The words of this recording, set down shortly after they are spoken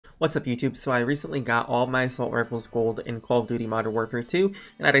What's up YouTube? So I recently got all my assault rifles gold in Call of Duty Modern Warfare 2,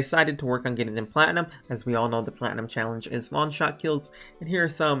 and I decided to work on getting them platinum. As we all know, the platinum challenge is long shot kills, and here are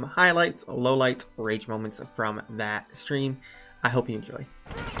some highlights, lowlights, rage moments from that stream. I hope you enjoy.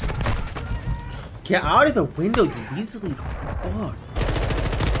 Get out of the window, you weaselly fuck.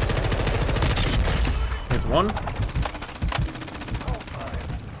 There's one.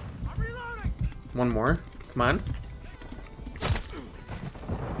 One more. Come on.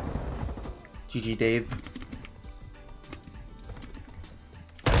 GG Dave.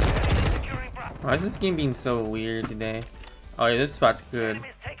 Why is this game being so weird today? Oh yeah, this spot's good.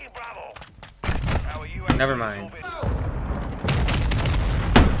 Never mind.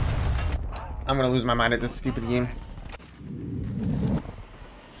 I'm gonna lose my mind at this stupid game.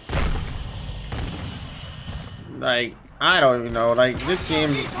 Like, I don't even know. Like, this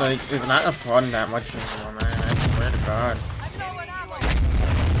game, like, is not fun that much anymore, man. I swear to God.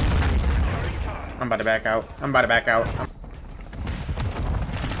 I'm about to back out. I'm about to back out.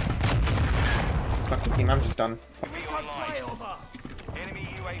 Fuck this game, I'm just done.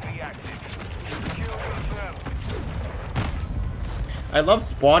 I love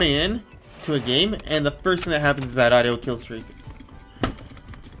spawning in to a game, and the first thing that happens is that audio kill streak.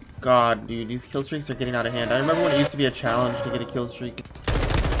 God, dude, these kill streaks are getting out of hand. I remember when it used to be a challenge to get a kill streak.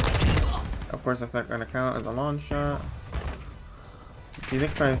 Of course, that's not going to count as a long shot. Do you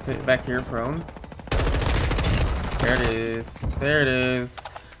think if I sit back here prone? There it is. There it is.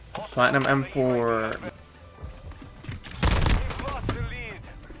 Platinum M4.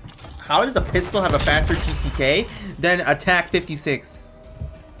 How does a pistol have a faster TTK than a Taq-56?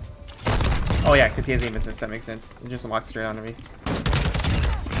 Oh yeah, because he has aim assist. That makes sense. It just walks straight onto me.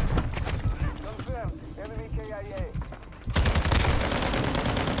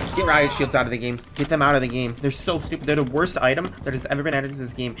 Get riot shields out of the game. Get them out of the game. They're so stupid. They're the worst item that has ever been added to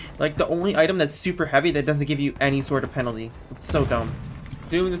this game. Like, the only item that's super heavy that doesn't give you any sort of penalty. It's so dumb.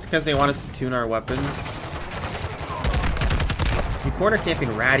 Doing this because they want us to tune our weapons. You corner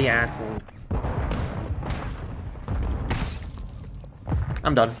camping ratty asshole.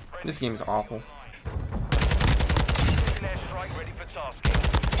 I'm done. This game is awful.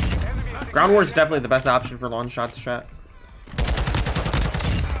 Ground war is definitely the best option for long shots, chat.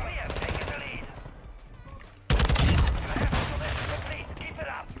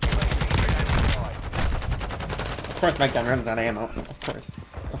 Of course, Mike Dunn runs out of ammo. Of course.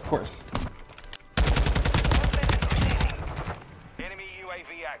 Of course. Enemy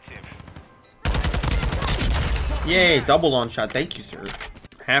UAV active. Yay, double long shot. Thank you, sir.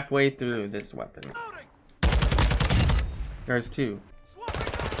 Halfway through this weapon. There's two.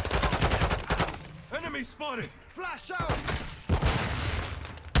 Enemy spotted. Flash out.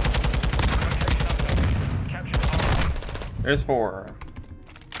 There's four.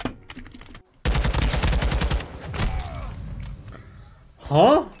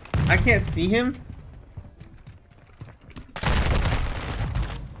 Huh? I can't see him?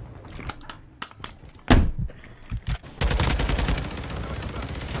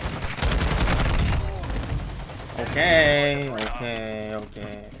 Okay. I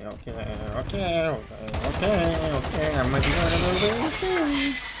might be going a little bit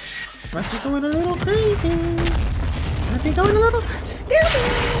crazy. Might be going a little crazy. Might be going a little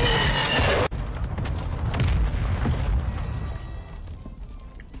stupid.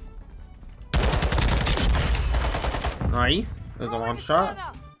 Nice. There's a long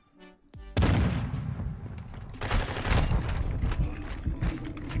shot.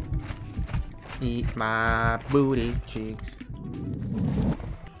 Eat my booty cheeks.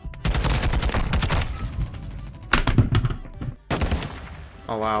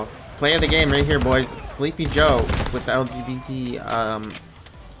 Oh wow. Play of the game right here, boys. Sleepy Joe with the LGBT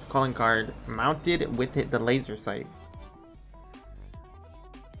calling card mounted with the laser sight.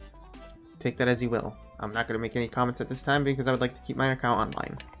 Take that as you will. I'm not going to make any comments at this time because I would like to keep my account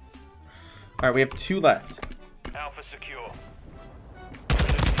online. Alright, we have two left. Alpha secure.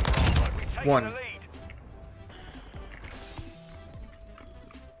 One.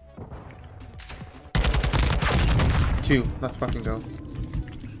 Two. Let's fucking go.